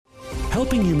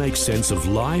helping you make sense of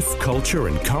life, culture,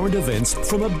 and current events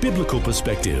from a biblical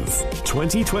perspective.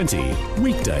 2020,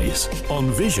 weekdays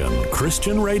on Vision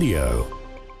Christian Radio.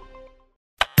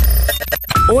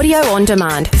 Audio on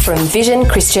demand from Vision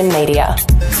Christian Media.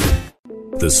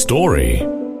 The story.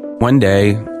 One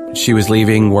day, she was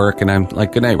leaving work, and I'm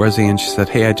like, "Good night, Rosie." And she said,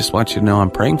 "Hey, I just want you to know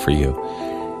I'm praying for you."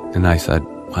 And I said,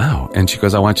 "Wow." And she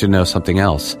goes, "I want you to know something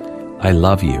else. I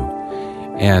love you."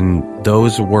 And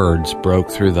those words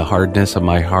broke through the hardness of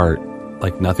my heart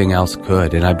like nothing else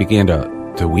could. And I began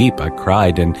to weep. I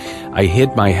cried, and I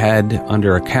hid my head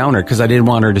under a counter because I didn't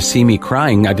want her to see me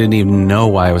crying. I didn't even know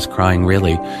why I was crying,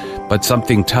 really. But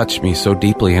something touched me so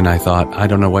deeply, and I thought, I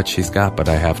don't know what she's got, but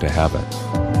I have to have it.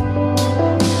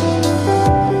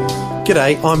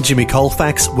 G'day, I'm Jimmy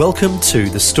Colfax. Welcome to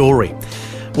The Story.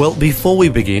 Well, before we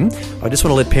begin, I just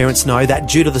want to let parents know that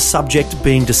due to the subject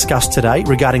being discussed today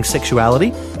regarding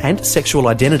sexuality and sexual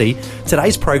identity,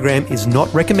 today's program is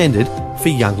not recommended for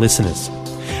young listeners.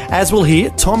 As we'll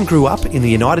hear, Tom grew up in the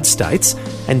United States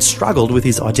and struggled with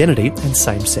his identity and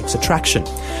same-sex attraction.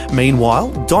 Meanwhile,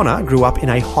 Donna grew up in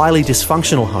a highly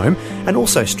dysfunctional home and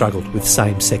also struggled with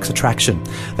same-sex attraction.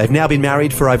 They've now been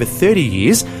married for over 30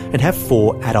 years and have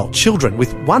 4 adult children,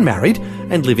 with one married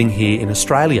and living here in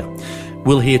Australia.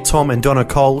 We'll hear Tom and Donna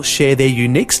Cole share their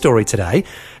unique story today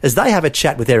as they have a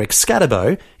chat with Eric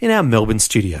Scatterbo in our Melbourne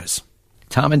studios.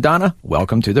 Tom and Donna,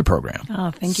 welcome to the program.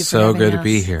 Oh, thank you for So having good us. to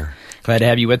be here. Glad to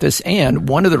have you with us. And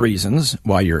one of the reasons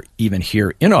why you're even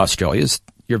here in Australia is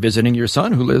you're visiting your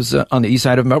son who lives on the east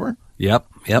side of Melbourne. Yep.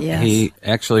 Yes. He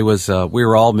actually was, we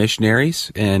were all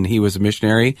missionaries, and he was a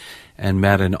missionary and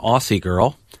met an Aussie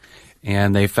girl,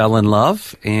 and they fell in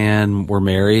love and were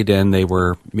married, and they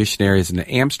were missionaries in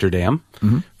Amsterdam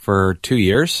for 2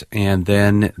 years, and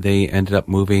then they ended up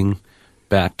moving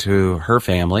back to her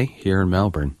family here in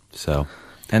Melbourne. So,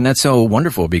 And that's so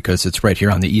wonderful because it's right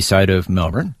here on the east side of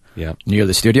Melbourne, yep. near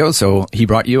the studio. So he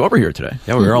brought you over here today.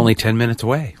 Yeah, we were only 10 minutes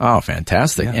away. Oh,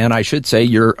 fantastic. Yeah. And I should say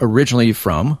you're originally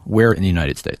from where in the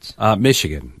United States?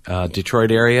 Michigan, Detroit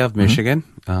area of Michigan,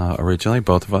 originally.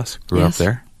 Both of us grew up Yes.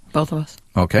 there. Both of us.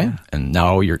 Okay. Yeah. And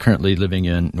now you're currently living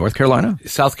in North Carolina?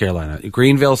 South Carolina,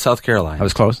 Greenville, South Carolina. I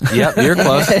was close. Yep, you're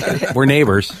close. We're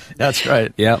neighbors. That's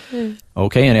right. Yep.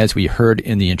 Okay, and as we heard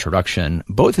in the introduction,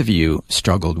 both of you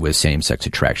struggled with same-sex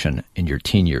attraction in your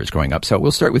teen years growing up. So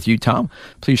we'll start with you, Tom.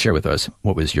 Please share with us,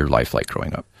 what was your life like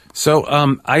growing up? So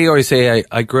I always say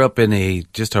I grew up in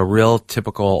just a real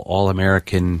typical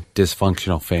all-American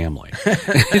dysfunctional family.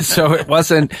 So it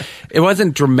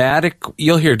wasn't dramatic.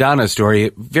 You'll hear Donna's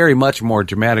story, very much more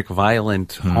dramatic,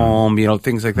 violent home,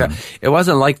 things like that. It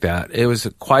wasn't like that. It was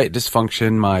a quiet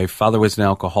dysfunction. My father was an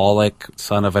alcoholic,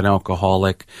 son of an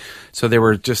alcoholic. So there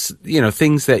were just,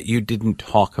 things that you didn't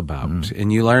talk about.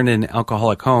 And you learn in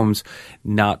alcoholic homes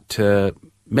not to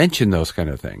mention those kind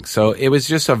of things. So it was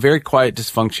just a very quiet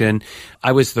dysfunction.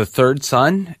 I was the third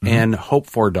son and hoped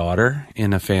for daughter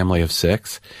in a family of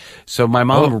 6. So my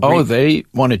mom... They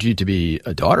wanted you to be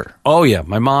a daughter. Oh, yeah.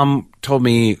 My mom told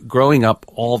me growing up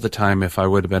all the time, if I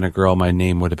would have been a girl, my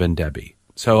name would have been Debbie.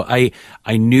 So I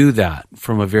knew that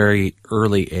from a very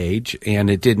early age, and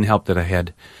it didn't help that I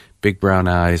had big brown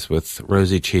eyes with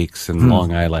rosy cheeks and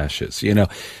long eyelashes,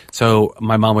 So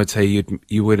my mom would say,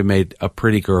 you would have made a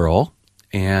pretty girl.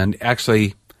 And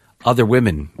actually, other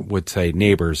women would say,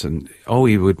 neighbors, and,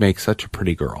 you would make such a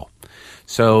pretty girl.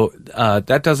 So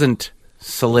that doesn't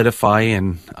solidify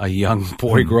in a young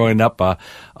boy growing up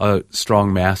a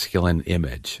strong masculine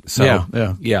image. So,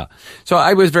 yeah. So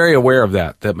I was very aware of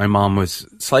that my mom was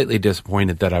slightly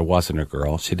disappointed that I wasn't a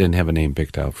girl. She didn't have a name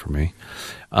picked out for me.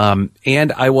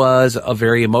 And I was a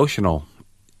very emotional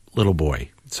little boy.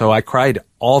 So I cried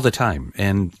all the time.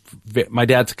 And my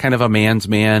dad's kind of a man's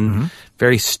man,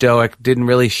 very stoic, didn't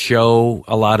really show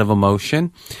a lot of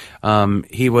emotion.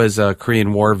 He was a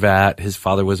Korean War vet. His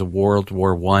father was a World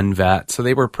War I vet. So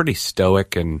they were pretty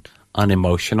stoic and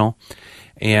unemotional.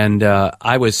 And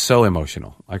I was so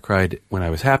emotional. I cried when I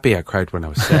was happy. I cried when I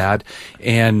was sad.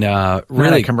 And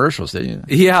really commercials, did you?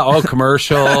 Yeah, all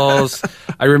commercials.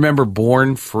 I remember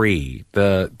Born Free,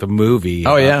 the movie.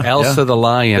 Oh, yeah. Elsa the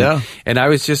Lion. Yeah. And I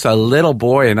was just a little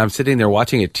boy, and I'm sitting there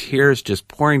watching it, tears just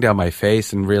pouring down my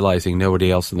face, and realizing nobody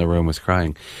else in the room was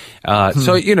crying.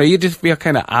 So, you just feel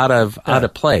kind of out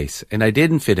of place. And I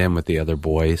didn't fit in with the other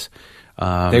boys.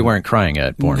 They weren't crying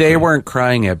at Born Free. They weren't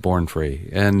crying at Born Free,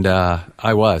 and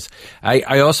I was.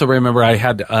 I also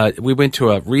remember we went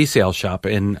to a resale shop,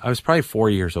 and I was probably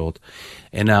 4 years old,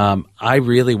 and I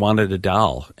really wanted a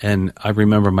doll, and I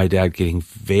remember my dad getting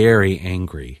very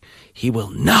angry. He will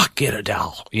not get a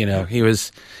doll. He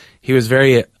was he was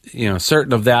very,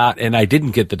 certain of that, and I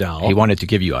didn't get the doll. He wanted to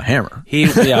give you a hammer.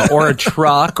 Or a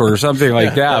truck or something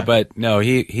like that. But no,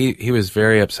 he was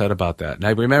very upset about that. And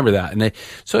I remember that. And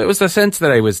so it was the sense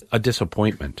that I was a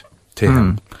disappointment to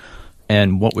him.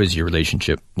 And what was your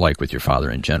relationship like with your father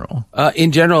in general?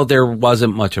 In general, there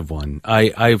wasn't much of one.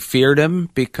 I feared him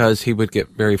because he would get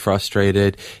very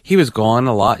frustrated. He was gone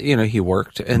a lot. He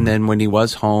worked. And then when he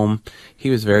was home, he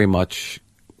was very much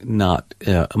not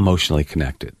emotionally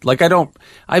connected. Like I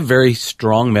have very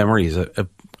strong memories of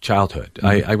childhood.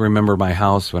 I remember my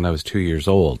house when I was 2 years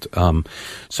old.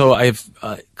 So I have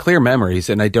clear memories,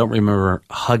 and I don't remember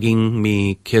hugging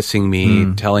me, kissing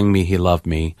me, telling me he loved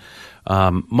me.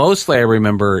 Mostly I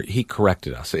remember he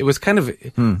corrected us. It was kind of,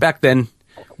 back then,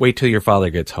 wait till your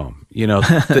father gets home.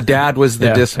 The dad was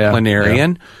the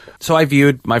disciplinarian. Yeah. So I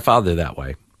viewed my father that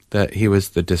way, that he was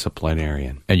the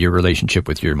disciplinarian. And your relationship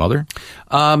with your mother?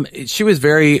 She was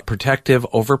very protective,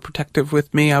 overprotective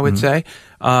with me, I would say,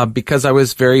 because I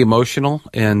was very emotional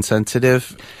and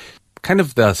sensitive. Kind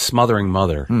of the smothering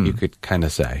mother, you could kind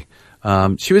of say.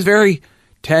 She was very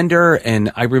tender,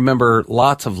 and I remember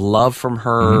lots of love from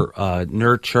her,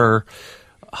 nurture,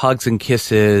 hugs and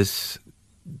kisses,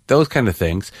 those kind of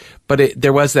things. But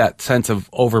there was that sense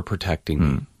of overprotecting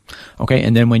me. Okay,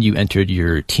 and then when you entered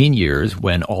your teen years,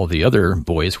 when all the other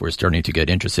boys were starting to get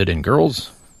interested in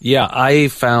girls? Yeah, I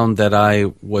found that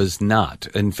I was not.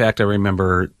 In fact, I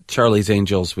remember Charlie's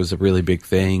Angels was a really big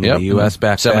thing in the U.S.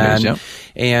 back then.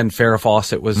 And Farrah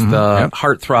Fawcett was the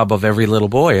heartthrob of every little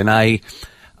boy. And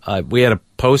we had a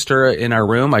poster in our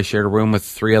room. I shared a room with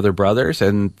 3 other brothers,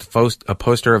 and a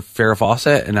poster of Farrah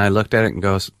Fawcett, and I looked at it and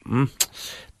goes,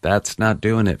 that's not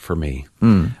doing it for me.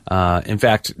 In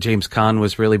fact, James Caan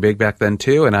was really big back then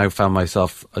too, and I found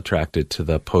myself attracted to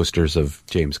the posters of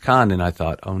James Caan, and I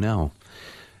thought, oh no,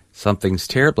 something's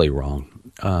terribly wrong.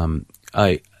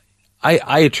 I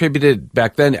attributed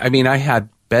back then, I had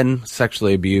been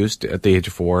sexually abused at the age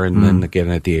of 4 and then again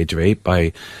at the age of 8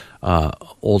 by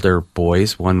older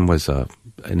boys. One was an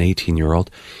 18-year-old.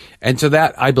 And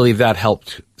so I believe that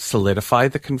helped solidify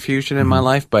the confusion in my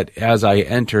life. But as I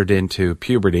entered into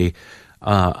puberty,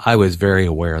 I was very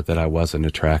aware that I wasn't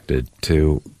attracted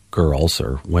to girls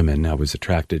or women. I was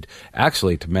attracted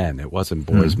actually to men. It wasn't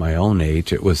boys my own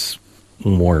age. It was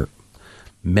more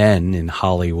men in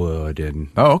Hollywood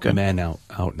and men out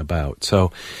and about.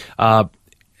 So at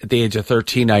the age of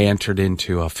 13, I entered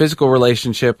into a physical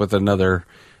relationship with another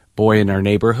boy in our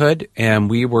neighborhood,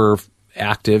 and we were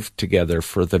active together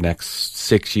for the next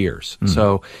 6 years.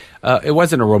 So it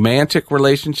wasn't a romantic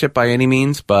relationship by any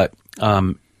means, but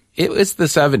it was the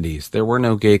 70s. There were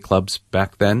no gay clubs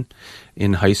back then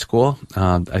in high school.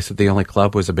 I said the only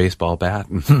club was a baseball bat,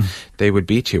 and they would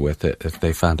beat you with it if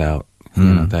they found out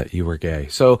that you were gay.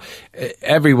 So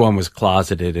everyone was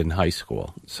closeted in high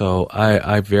school. So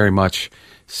I very much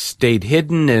stayed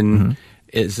hidden and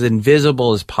as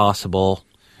invisible as possible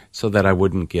so that I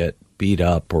wouldn't get beat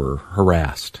up or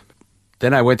harassed.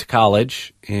 Then I went to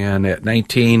college, and at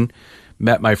 19,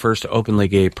 met my first openly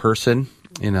gay person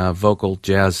in a vocal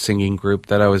jazz singing group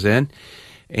that I was in.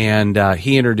 And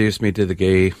he introduced me to the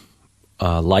gay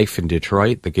life in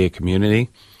Detroit, the gay community.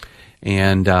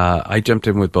 And I jumped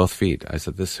in with both feet. I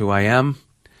said, this is who I am.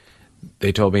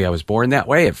 They told me I was born that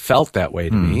way. It felt that way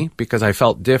to me because I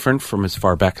felt different from as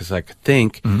far back as I could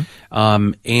think.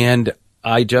 And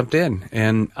I jumped in,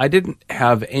 and I didn't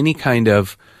have any kind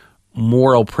of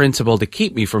moral principle to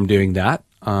keep me from doing that.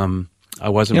 I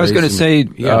wasn't. I was going to say,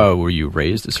 were you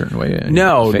raised a certain way?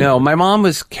 No. My mom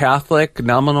was Catholic,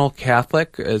 nominal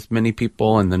Catholic, as many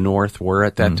people in the North were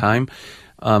at that time.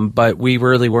 But we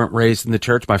really weren't raised in the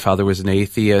church. My father was an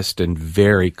atheist and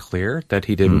very clear that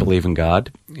he didn't believe in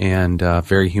God, and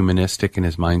very humanistic in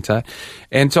his mindset.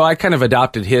 And so I kind of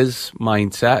adopted his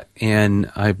mindset,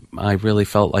 and I really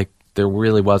felt like there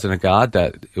really wasn't a God,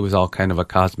 that it was all kind of a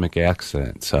cosmic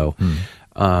accident. So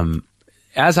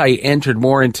as I entered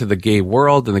more into the gay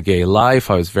world and the gay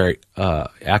life, I was very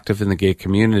active in the gay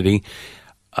community.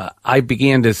 I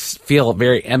began to feel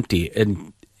very empty,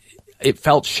 and it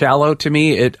felt shallow to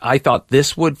me. I thought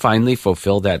this would finally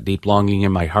fulfill that deep longing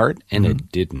in my heart, and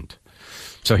it didn't.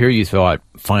 So here you thought,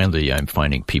 finally, I'm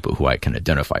finding people who I can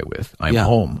identify with. I'm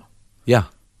home. Yeah.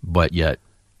 But yet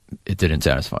it didn't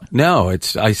satisfy. No,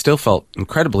 I still felt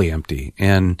incredibly empty.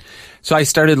 And so I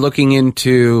started looking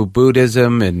into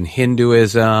Buddhism and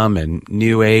Hinduism and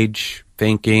New Age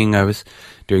thinking. I was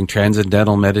doing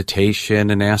transcendental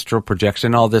meditation and astral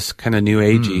projection, all this kind of New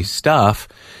Agey stuff.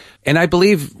 And I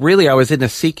believe really I was in a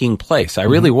seeking place. I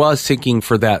really was seeking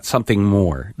for that something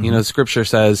more. You know, Scripture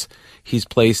says He's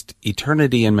placed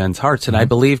eternity in men's hearts. And I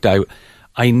believed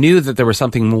I I knew that there was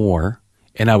something more,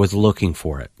 and I was looking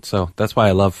for it. So that's why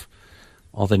I love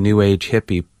all the new age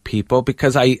hippie people,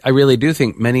 because I really do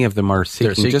think many of them are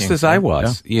seeking just as I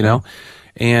was, you know.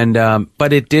 And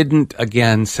but it didn't,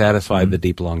 again, satisfy the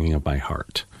deep longing of my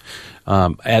heart.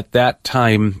 At that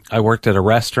time, I worked at a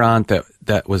restaurant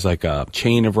that was like a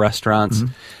chain of restaurants,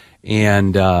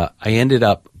 and I ended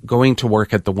up going to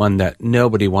work at the one that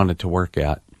nobody wanted to work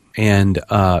at. And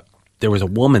there was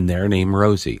a woman there named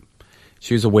Rosie.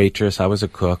 She was a waitress. I was a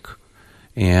cook.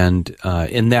 And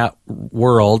in that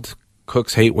world,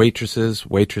 cooks hate waitresses.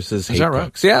 Waitresses hate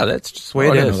cooks. Yeah, that's just the way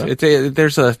it is.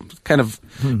 There's a kind of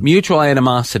mutual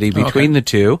animosity between the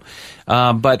two.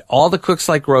 But all the cooks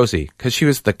like Rosie because she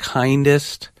was the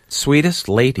kindest, sweetest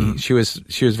lady. She was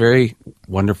very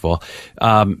wonderful.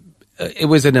 It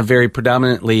was in a very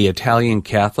predominantly Italian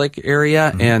Catholic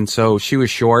area, and so she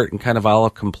was short and kind of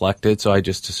olive complected. So I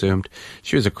just assumed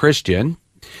she was a Christian.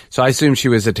 So I assumed she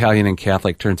was Italian and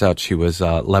Catholic. Turns out she was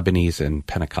Lebanese and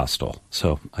Pentecostal.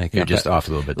 So you're just off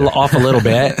a little bit. There. Off a little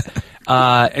bit.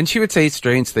 And she would say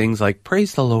strange things like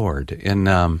 "Praise the Lord," and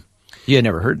you had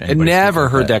never heard. I never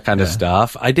heard that kind of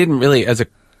stuff. I didn't really,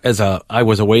 I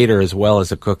was a waiter as well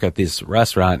as a cook at this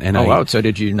restaurant. And wow! So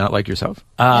did you not like yourself?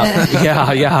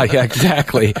 Yeah,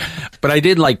 exactly. But I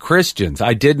did like Christians.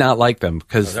 I did not like them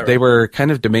because they were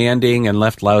kind of demanding and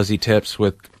left lousy tips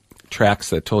with tracts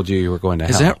that told you were going to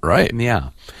hell. Is that right? Yeah.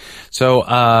 So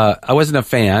I wasn't a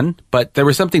fan, but there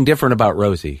was something different about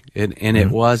Rosie, and it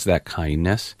was that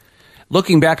kindness.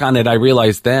 Looking back on it, I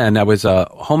realized then I was a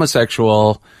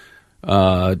homosexual,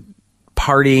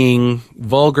 partying,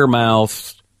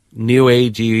 vulgar-mouthed, new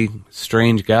agey,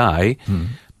 strange guy.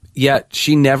 Yet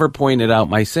she never pointed out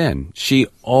my sin. She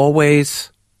always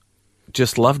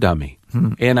just loved on me.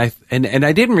 And I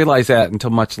didn't realize that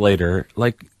until much later,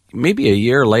 like maybe a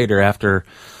year later after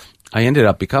I ended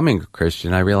up becoming a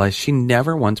Christian, I realized she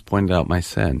never once pointed out my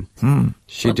sin.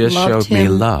 She just showed me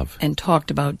love. And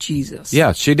talked about Jesus.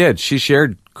 Yeah, she did. She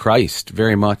shared Christ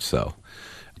very much so.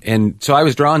 And so I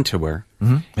was drawn to her.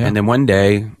 And then one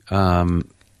day,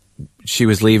 she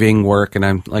was leaving work, and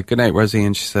I'm like, "Good night, Rosie."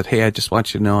 And she said, "Hey, I just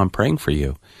want you to know I'm praying for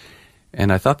you."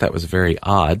 And I thought that was very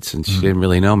odd since she didn't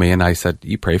really know me. And I said,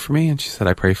 "You pray for me?" And she said,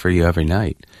 "I pray for you every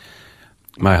night.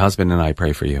 My husband and I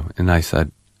pray for you." And I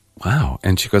said, "Wow."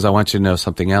 And she goes, "I want you to know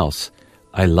something else.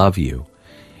 I love you."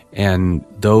 And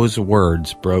those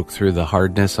words broke through the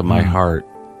hardness of my heart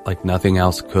like nothing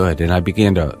else could. And I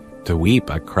began to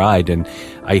weep. I cried, and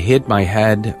I hid my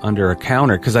head under a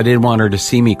counter because I didn't want her to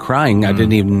see me crying. I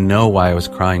didn't even know why I was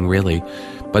crying, really.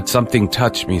 But something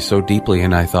touched me so deeply,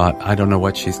 and I thought, I don't know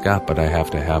what she's got, but I have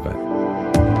to have it.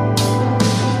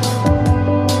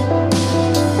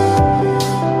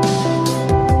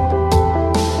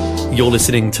 You're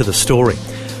listening to The Story.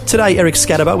 Today, Eric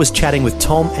Scadaba was chatting with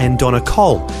Tom and Donna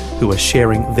Cole, who are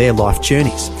sharing their life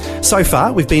journeys. So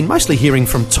far, we've been mostly hearing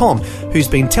from Tom, who's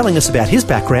been telling us about his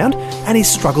background and his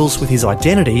struggles with his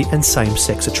identity and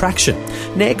same-sex attraction.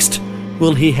 Next,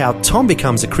 we'll hear how Tom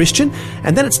becomes a Christian,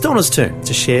 and then it's Donna's turn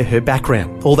to share her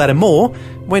background. All that and more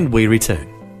when we return.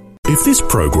 If this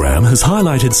program has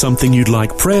highlighted something you'd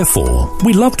like prayer for,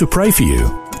 we'd love to pray for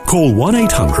you. Call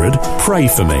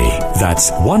 1-800-PRAY-FOR-ME. That's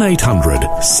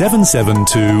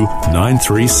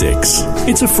 1-800-772-936.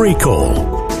 It's a free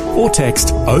call. Or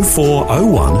text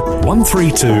 0401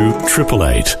 132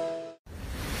 888.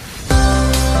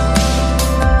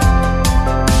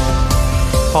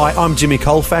 Hi, I'm Jimmy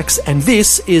Colfax, and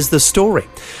this is The Story.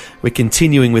 We're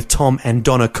continuing with Tom and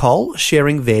Donna Cole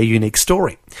sharing their unique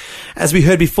story. As we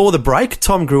heard before the break,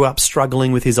 Tom grew up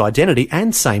struggling with his identity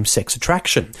and same-sex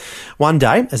attraction. One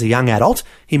day, as a young adult,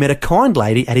 he met a kind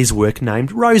lady at his work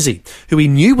named Rosie, who he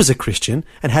knew was a Christian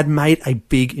and had made a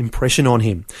big impression on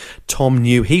him. Tom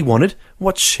knew he wanted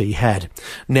what she had.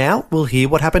 Now we'll hear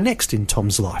what happened next in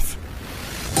Tom's life.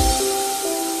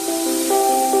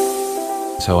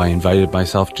 So I invited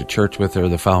myself to church with her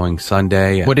the following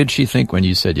Sunday. What did she think when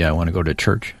you said, "Yeah, I want to go to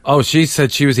church"? Oh, she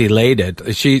said she was elated.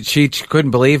 She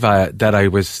couldn't believe that I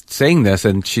was saying this,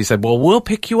 and she said, "Well, we'll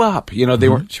pick you up." You know,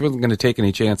 she wasn't going to take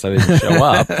any chance I didn't show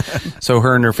up. So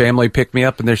her and her family picked me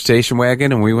up in their station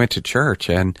wagon, and we went to church.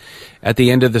 And at the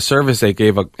end of the service, they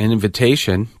gave an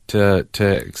invitation to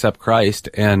accept Christ,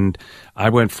 and I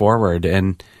went forward.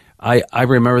 And I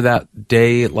remember that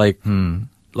day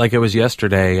like it was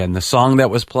yesterday, and the song that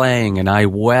was playing, and I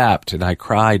wept and I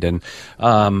cried, and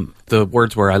the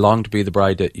words were, "I long to be the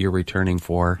bride that you're returning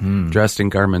for, dressed in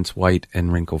garments white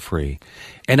and wrinkle-free."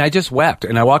 And I just wept,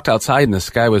 and I walked outside, and the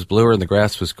sky was bluer and the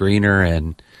grass was greener,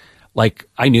 and like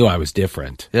I knew I was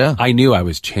different. Yeah. I knew I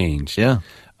was changed. Yeah.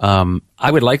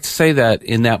 I would like to say that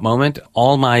in that moment,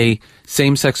 all my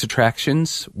same-sex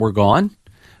attractions were gone,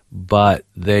 but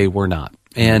they were not.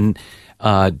 And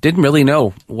didn't really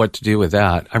know what to do with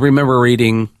that. I remember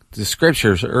reading the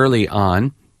scriptures early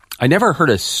on. I never heard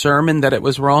a sermon that it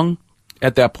was wrong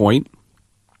at that point,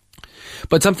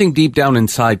 but something deep down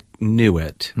inside knew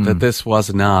it, that this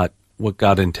was not what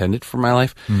God intended for my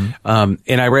life. And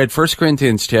I read 1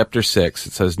 Corinthians chapter 6.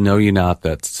 It says, "Know ye not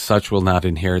that such will not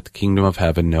inherit the kingdom of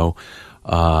heaven, no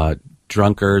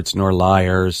drunkards, nor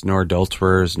liars, nor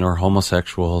adulterers, nor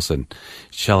homosexuals, and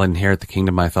shall inherit the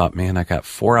kingdom." I thought, man, I got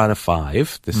 4 out of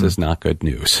 5. This is not good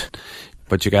news.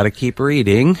 But you got to keep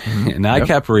reading. And I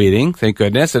kept reading, thank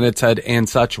goodness. And it said, "And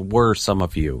such were some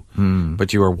of you,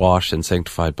 but you were washed and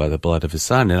sanctified by the blood of his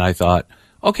son." And I thought,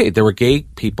 okay, there were gay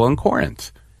people in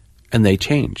Corinth, and they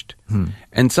changed.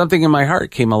 And something in my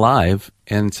heart came alive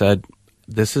and said,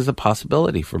 this is a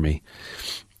possibility for me.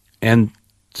 And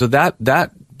so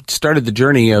that started the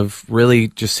journey of really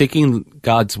just seeking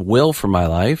God's will for my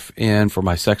life and for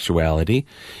my sexuality.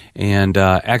 And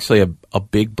actually a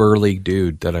big burly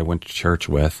dude that I went to church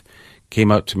with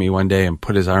came up to me one day and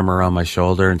put his arm around my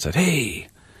shoulder and said, "Hey,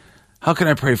 how can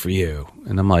I pray for you?"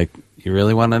 And I'm like, "You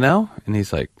really want to know?" And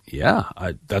he's like, "Yeah,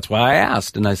 that's why I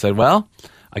asked." And I said, "Well,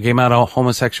 I came out of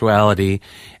homosexuality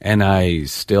and I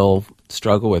still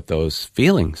struggle with those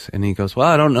feelings." And he goes, "Well,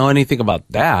 I don't know anything about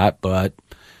that, but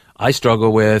I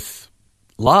struggle with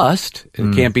lust.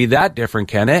 It can't be that different,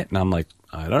 can it?" And I'm like,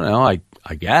 "I don't know.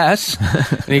 I guess."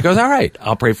 And he goes, "All right,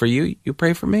 I'll pray for you. You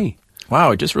pray for me."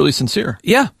 Wow, just really sincere.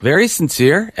 Yeah, very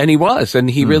sincere. And he was. And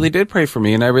he really did pray for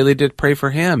me. And I really did pray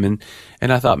for him.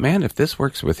 And I thought, man, if this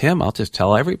works with him, I'll just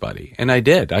tell everybody. And I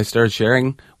did. I started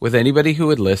sharing with anybody who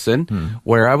would listen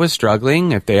where I was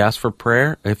struggling, if they asked for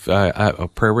prayer, if a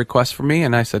prayer request for me.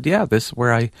 And I said, yeah, this is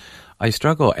where I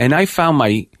struggle. And I found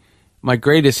my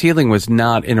greatest healing was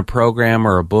not in a program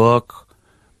or a book,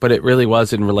 but it really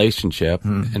was in relationship,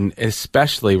 and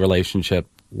especially relationship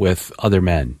with other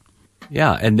men.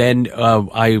 Yeah, and then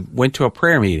I went to a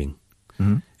prayer meeting,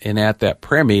 and at that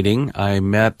prayer meeting, I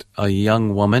met a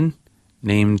young woman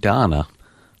named Donna.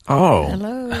 Oh.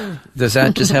 Hello. Does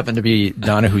that just happen to be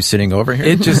Donna who's sitting over here?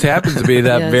 It just happens to be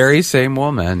that Yes. very same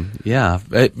woman. Yeah,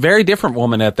 a very different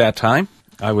woman at that time,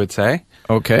 I would say.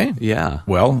 Okay. Yeah.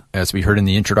 Well, as we heard in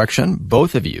the introduction,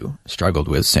 both of you struggled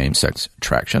with same-sex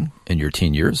attraction in your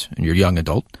teen years, in your young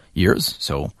adult years.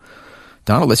 So,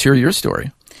 Donna, let's hear your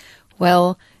story.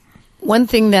 Well, one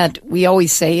thing that we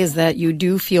always say is that you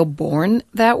do feel born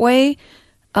that way.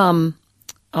 A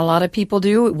lot of people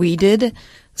do. We did.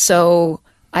 So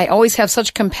I always have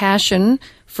such compassion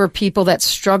for people that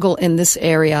struggle in this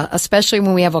area, especially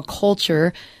when we have a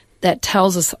culture that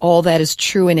tells us all that is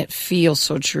true and it feels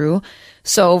so true.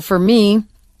 So for me,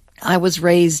 I was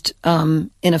raised in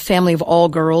a family of all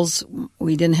girls.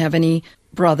 We didn't have any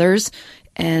brothers.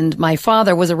 And my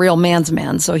father was a real man's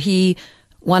man. So he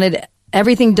wanted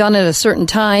everything done at a certain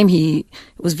time. He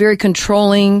was very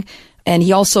controlling. And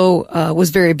he also was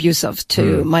very abusive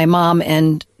to my mom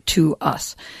and to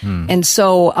us. And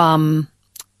so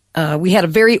we had a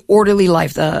very orderly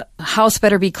life. The house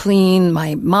better be clean.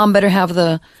 My mom better have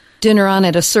the dinner on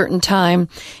at a certain time.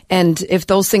 And if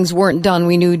those things weren't done,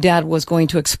 we knew Dad was going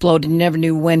to explode, and you never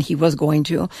knew when he was going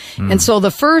to. And so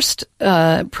the first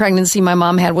pregnancy my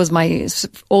mom had was my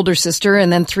older sister.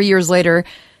 And then 3 years later,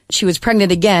 she was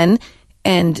pregnant again.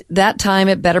 And that time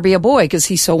it better be a boy, because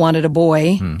he so wanted a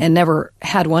boy and never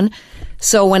had one.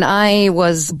 So when I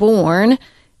was born,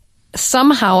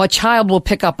 somehow a child will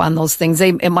pick up on those things.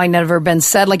 It might never have been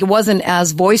said. Like, it wasn't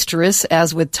as boisterous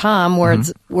as with Tom, where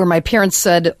where my parents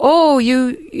said, "Oh,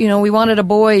 you know, we wanted a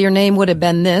boy. Your name would have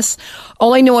been this."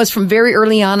 All I know is from very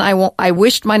early on, I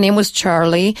wished my name was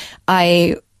Charlie.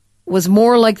 I was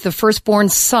more like the firstborn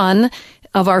son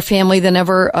of our family than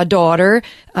ever a daughter.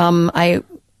 I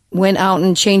went out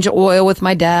and changed oil with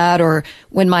my dad, or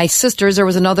when my sisters, there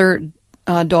was another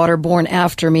daughter born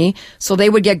after me. So they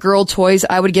would get girl toys.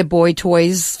 I would get boy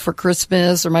toys for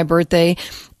Christmas or my birthday.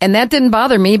 And that didn't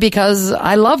bother me because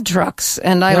I loved trucks.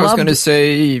 And I was going to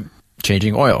say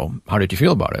changing oil. How did you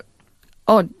feel about it?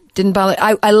 Oh, it didn't bother.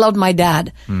 I loved my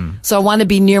dad. So I wanted to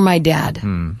be near my dad.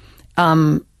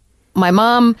 My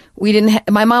mom,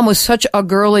 my mom was such a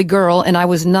girly girl, and I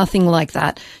was nothing like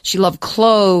that. She loved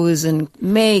clothes and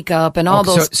makeup and all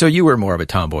those. So you were more of a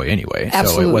tomboy anyway.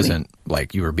 Absolutely. So it wasn't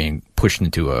like you were being pushed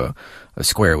into a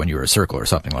square when you were a circle or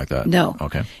something like that. No.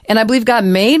 Okay. And I believe God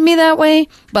made me that way,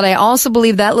 but I also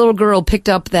believe that little girl picked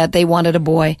up that they wanted a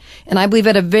boy. And I believe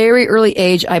at a very early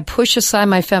age, I pushed aside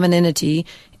my femininity,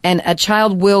 and a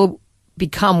child will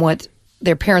become what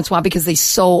their parents want because they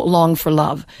so long for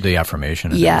love. The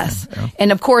affirmation. And yes. everything. Yeah.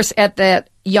 And of course, at that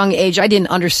young age, I didn't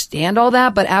understand all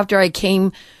that. But after I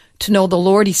came to know the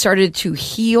Lord, he started to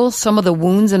heal some of the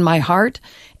wounds in my heart.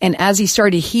 And as he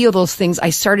started to heal those things, I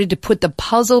started to put the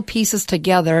puzzle pieces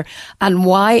together on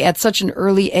why at such an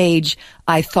early age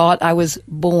I thought I was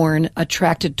born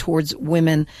attracted towards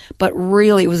women. But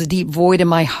really, it was a deep void in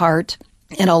my heart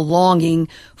and a longing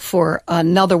for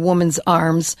another woman's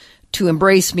arms to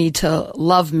embrace me, to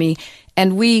love me.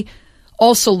 And we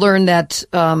also learned that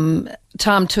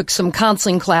Tom took some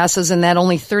counseling classes and that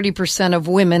only 30% of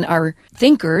women are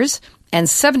thinkers and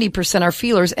 70% are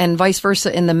feelers, and vice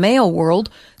versa in the male world.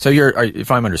 So if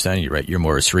I'm understanding you right, you're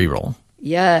more cerebral.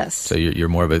 Yes. So you're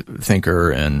more of a thinker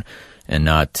and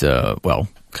not,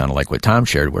 kind of like what Tom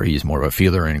shared, where he's more of a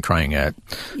feeler and crying at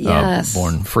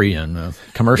Born Free in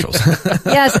commercials.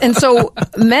 Yes. And so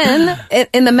men,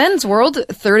 in the men's world,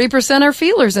 30% are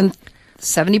feelers and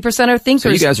 70% are thinkers. So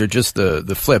you guys are just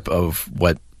the flip of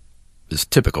what is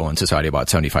typical in society about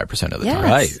 75% of the time.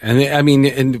 Right. And I mean,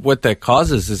 and what that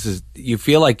causes is you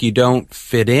feel like you don't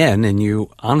fit in, and you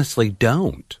honestly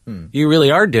don't. You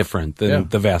really are different than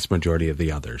the vast majority of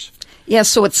the others. Yeah,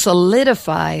 so it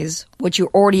solidifies what you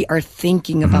already are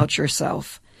thinking about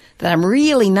yourself. That I'm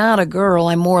really not a girl,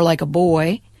 I'm more like a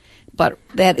boy. But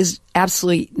that is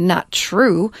absolutely not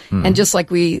true. And just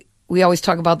like we always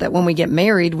talk about that when we get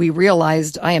married, we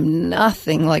realized I am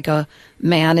nothing like a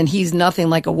man and he's nothing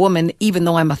like a woman, even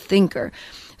though I'm a thinker.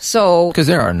 So, because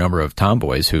there are a number of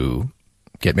tomboys who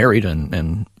get married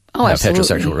and have absolutely.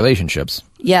 heterosexual relationships.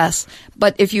 Yes.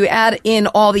 But if you add in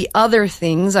all the other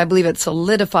things, I believe it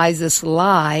solidifies this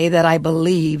lie that I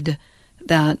believed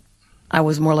that I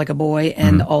was more like a boy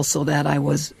and also that I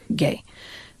was gay,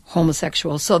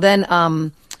 homosexual. So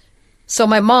then, so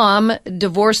my mom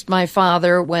divorced my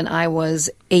father when I was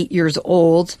 8 years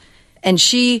old, and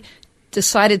she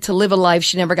decided to live a life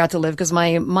she never got to live because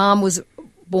my mom was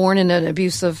born in an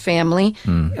abusive family.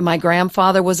 My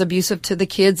grandfather was abusive to the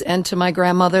kids and to my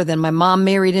grandmother. Then my mom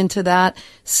married into that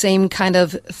same kind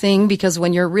of thing because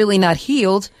when you're really not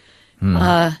healed,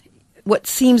 what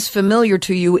seems familiar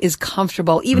to you is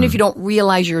comfortable, even if you don't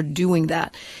realize you're doing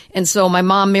that. And so my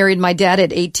mom married my dad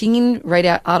at 18, right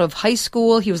out of high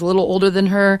school. He was a little older than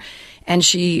her. And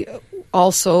she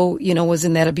also, was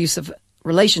in that abusive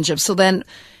relationship. So then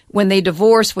when they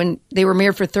divorced, when they were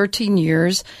married for 13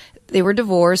 years, they were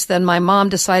divorced. Then my mom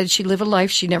decided she'd live a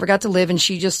life she never got to live. And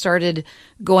she just started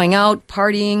going out,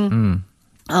 partying.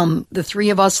 The three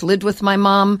of us lived with my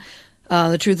mom.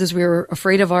 The truth is we were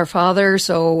afraid of our father,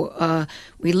 so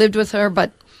we lived with her.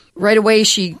 But right away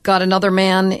she got another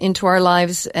man into our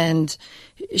lives, and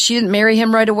she didn't marry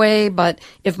him right away. But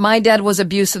if my dad was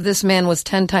abusive, this man was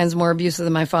 10 times more abusive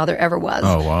than my father ever was.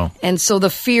 Oh, wow. And so the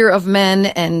fear of men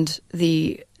and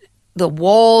the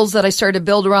walls that I started to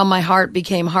build around my heart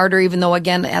became harder, even though,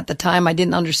 again, at the time I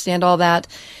didn't understand all that.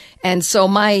 And so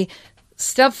my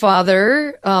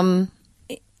stepfather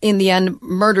in the end,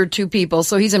 murdered 2 people.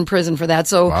 So he's in prison for that.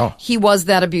 So He was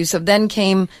that abusive. Then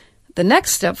came the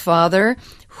next stepfather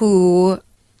the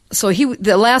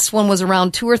last one was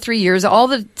around 2 or 3 years. All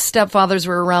the stepfathers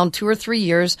were around 2 or 3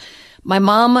 years. My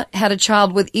mom had a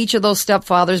child with each of those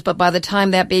stepfathers, but by the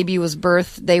time that baby was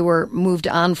birthed, they were moved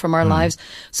on from our lives.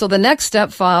 So the next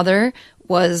stepfather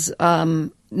was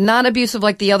not abusive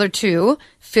like the other 2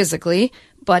 physically,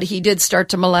 but he did start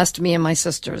to molest me and my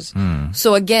sisters.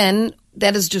 So again,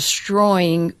 that is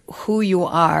destroying who you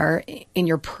are in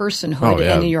your personhood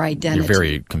and in your identity. You're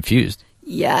very confused.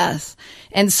 Yes.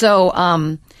 And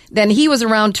so then he was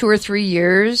around 2 or 3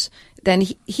 years. Then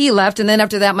he left. And then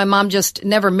after that, my mom just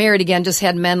never married again, just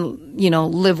had men,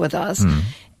 live with us.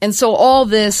 And so all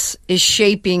this is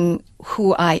shaping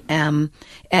who I am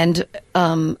and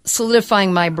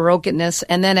solidifying my brokenness.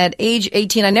 And then at age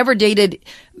 18, I never dated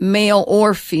male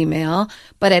or female,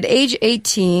 but at age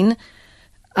 18,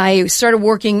 I started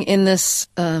working in this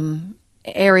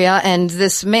area, and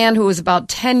this man who was about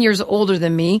 10 years older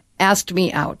than me asked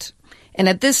me out. And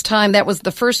at this time, that was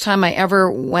the first time I ever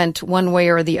went one way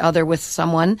or the other with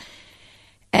someone.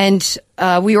 And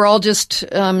we were all just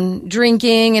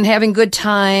drinking and having good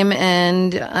time.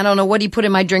 And I don't know what he put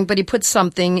in my drink, but he put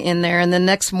something in there. And the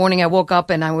next morning I woke up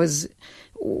and I was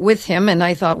with him, and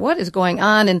I thought, what is going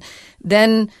on? And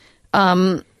then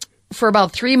for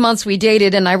about 3 months we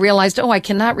dated, and I realized, I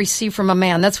cannot receive from a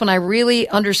man. That's when I really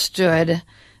understood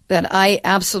that I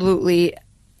absolutely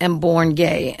am born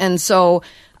gay. And so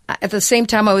at the same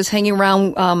time I was hanging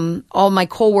around all my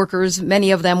coworkers,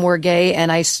 many of them were gay,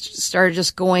 and I started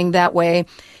just going that way.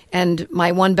 And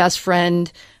my one best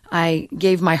friend, I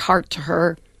gave my heart to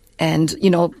her, and,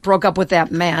 broke up with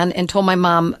that man and told my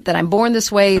mom that I'm born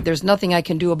this way. There's nothing I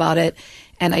can do about it.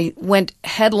 And I went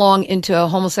headlong into a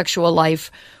homosexual life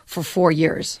for 4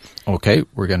 years. Okay,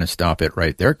 we're going to stop it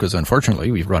right there because unfortunately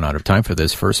we've run out of time for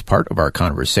this first part of our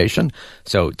conversation.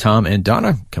 So Tom and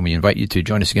Donna, can we invite you to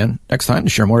join us again next time to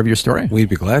share more of your story? We'd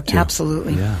be glad to.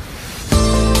 Absolutely. Yeah.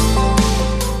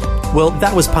 Well,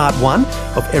 that was part one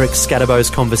of Eric Scatterbo's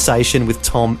conversation with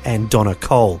Tom and Donna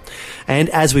Cole. And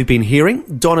as we've been hearing,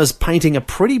 Donna's painting a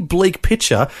pretty bleak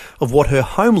picture of what her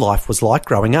home life was like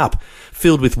growing up,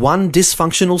 filled with one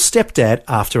dysfunctional stepdad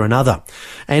after another.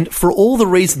 And for all the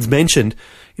reasons mentioned,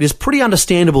 it is pretty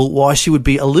understandable why she would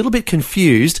be a little bit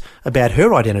confused about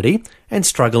her identity and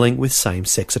struggling with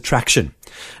same-sex attraction.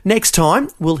 Next time,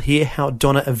 we'll hear how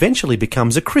Donna eventually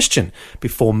becomes a Christian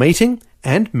before meeting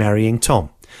and marrying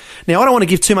Tom. Now, I don't want to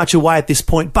give too much away at this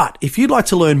point, but if you'd like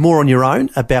to learn more on your own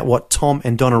about what Tom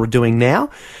and Donna are doing now,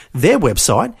 their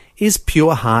website is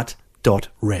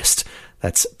pureheart.rest.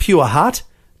 That's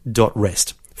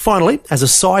pureheart.rest. Finally, as a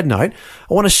side note,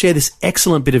 I want to share this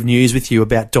excellent bit of news with you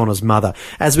about Donna's mother.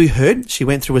 As we heard, she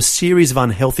went through a series of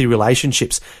unhealthy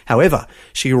relationships. However,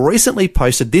 she recently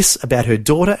posted this about her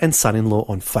daughter and son-in-law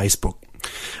on Facebook.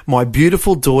 My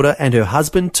beautiful daughter and her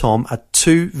husband Tom are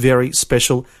two very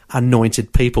special,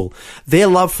 anointed people. Their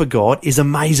love for God is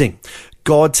amazing.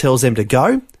 God tells them to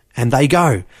go, and they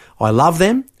go. I love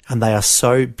them, and they are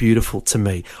so beautiful to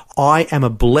me. I am a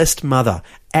blessed mother.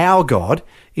 Our God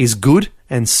is good,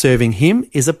 and serving Him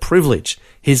is a privilege.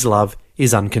 His love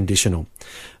is unconditional.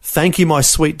 Thank you, my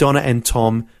sweet Donna and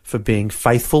Tom, for being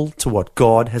faithful to what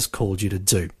God has called you to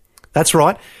do. That's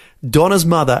right. Donna's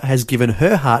mother has given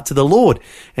her heart to the Lord,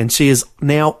 and she is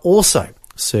now also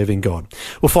serving God.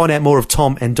 We'll find out more of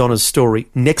Tom and Donna's story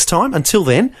next time. Until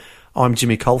then, I'm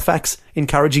Jimmy Colfax,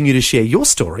 encouraging you to share your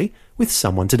story with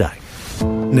someone today.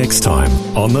 Next time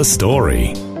on The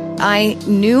Story. I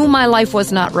knew my life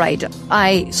was not right.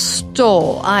 I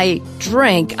stole, I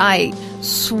drank, I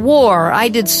swore, I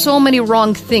did so many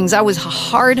wrong things. I was a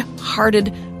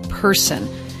hard-hearted person.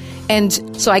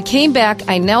 And so I came back,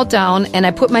 I knelt down, and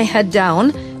I put my head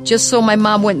down just so my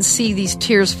mom wouldn't see these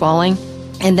tears falling.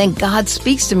 And then God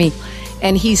speaks to me,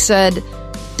 and He said,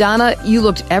 Donna, you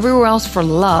looked everywhere else for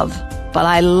love, but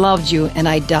I loved you, and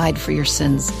I died for your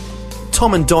sins.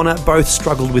 Tom and Donna both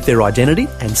struggled with their identity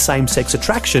and same-sex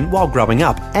attraction while growing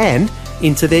up and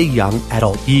into their young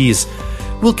adult years.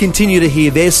 We'll continue to hear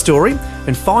their story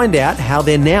and find out how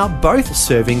they're now both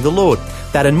serving the Lord.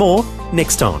 That and more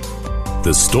next time.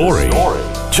 The Story.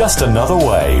 Just another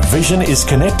way Vision is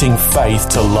connecting faith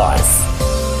to life.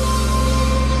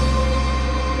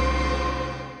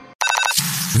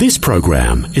 This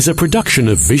program is a production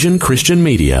of Vision Christian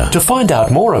Media. To find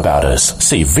out more about us,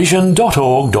 see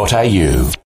vision.org.au.